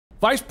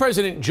Vice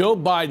President Joe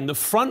Biden, the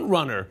front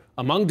runner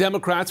among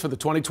Democrats for the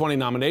 2020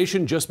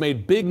 nomination, just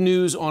made big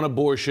news on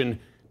abortion,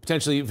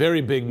 potentially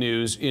very big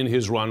news in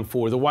his run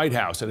for the White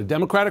House. At a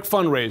Democratic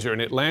fundraiser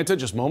in Atlanta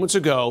just moments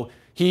ago,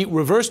 he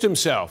reversed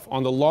himself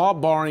on the law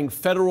barring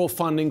federal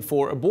funding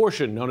for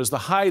abortion, known as the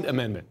Hyde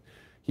Amendment.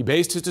 He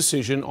based his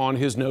decision on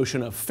his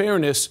notion of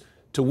fairness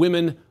to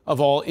women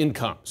of all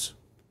incomes.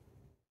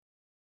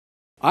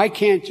 I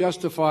can't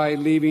justify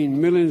leaving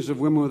millions of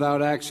women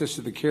without access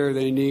to the care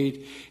they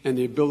need and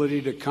the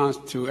ability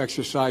to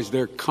exercise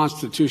their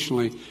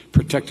constitutionally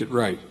protected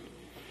right.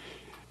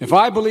 If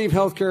I believe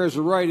health care is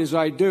a right, as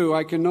I do,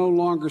 I can no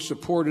longer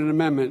support an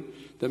amendment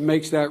that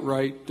makes that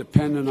right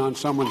dependent on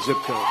someone's zip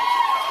code.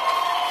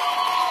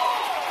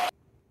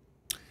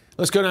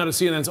 Let's go now to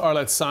CNN's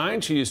Arlette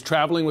Saenz. She is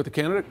traveling with the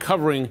candidate,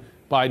 covering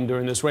Biden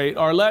during this race.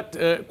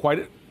 Arlette,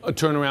 quite a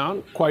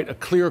turnaround, quite a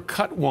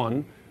clear-cut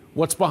one.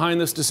 What's behind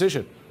this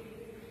decision?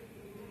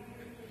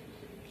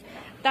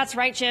 That's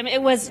right, Jim.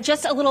 It was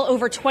just a little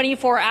over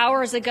 24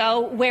 hours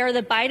ago where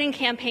the Biden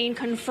campaign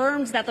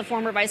confirmed that the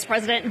former vice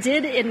president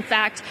did, in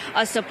fact,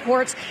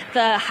 support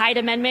the Hyde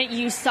Amendment.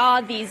 You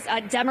saw these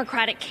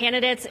Democratic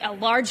candidates, a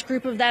large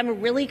group of them,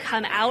 really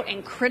come out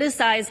and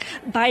criticize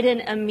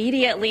Biden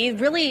immediately,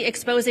 really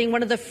exposing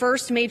one of the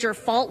first major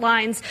fault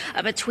lines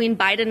between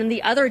Biden and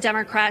the other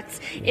Democrats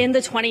in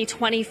the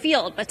 2020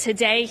 field. But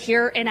today,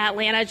 here in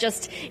Atlanta,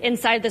 just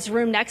inside this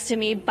room next to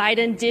me,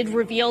 Biden did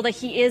reveal that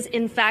he is,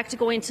 in fact,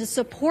 going to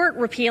support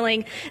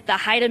repealing the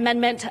Hyde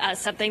Amendment,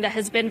 something that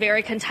has been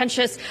very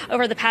contentious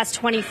over the past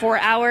 24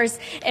 hours.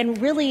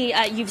 And really,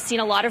 you've seen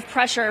a lot of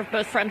pressure,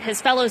 both from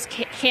his fellow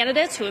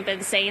candidates who have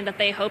been saying that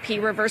they hope he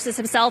reverses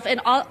himself,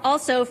 and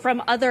also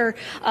from other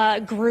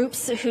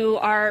groups who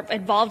are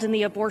involved in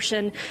the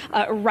abortion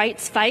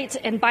rights fight.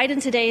 And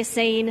Biden today is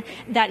saying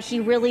that he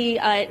really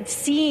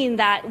seeing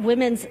that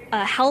women's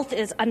health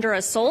is under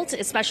assault,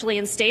 especially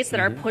in states that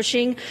are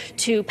pushing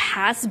to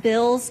pass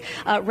bills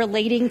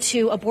relating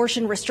to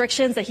abortion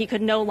restrictions, that he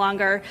could no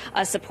longer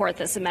support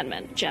this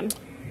amendment. Jim.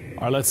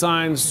 Arlette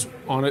Saenz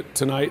on it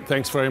tonight.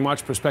 Thanks very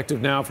much.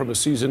 Perspective now from a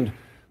seasoned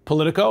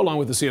Politico, along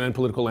with the CNN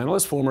political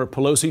analyst, former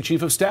Pelosi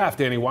chief of staff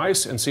Danny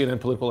Weiss, and CNN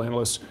political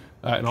analyst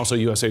and also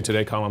USA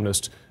Today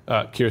columnist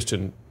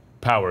Kirsten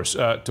Powers.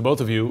 To both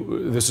of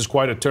you, this is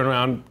quite a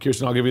turnaround.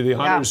 Kirsten, I'll give you the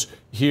honors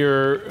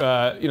here,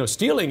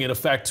 stealing, in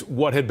effect,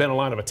 what had been a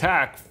line of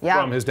attack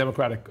from his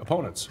Democratic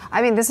opponents.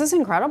 I mean, this is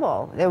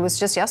incredible. It was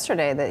just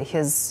yesterday that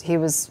he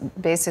was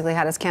basically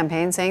had his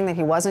campaign saying that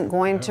he wasn't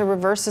going to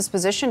reverse his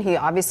position. He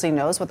obviously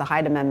knows what the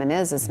Hyde Amendment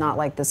is. It's not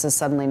like this is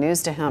suddenly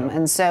news to him.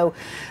 And so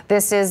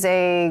this is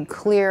a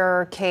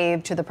clear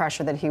cave to the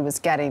pressure that he was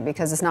getting,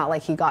 because it's not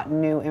like he got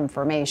new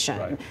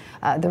information.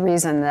 The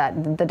reason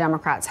that the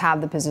Democrats have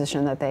the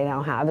position that they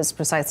now have is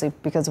precisely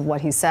because of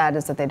what he said,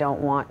 is that they don't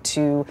want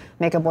to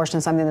make abortion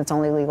something that's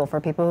only legal for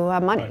people who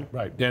have money.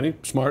 Right. Danny,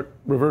 smart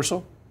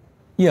reversal?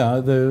 Yeah,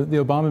 the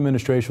Obama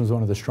administration was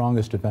one of the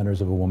strongest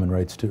defenders of a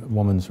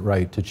woman's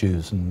right to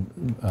choose,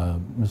 and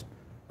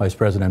Vice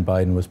President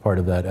Biden was part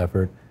of that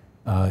effort.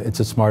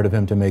 It's smart of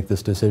him to make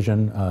this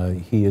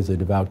decision. He is a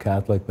devout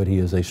Catholic, but he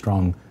is a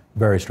strong,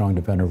 very strong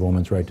defender of a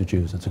woman's right to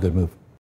choose. It's a good move.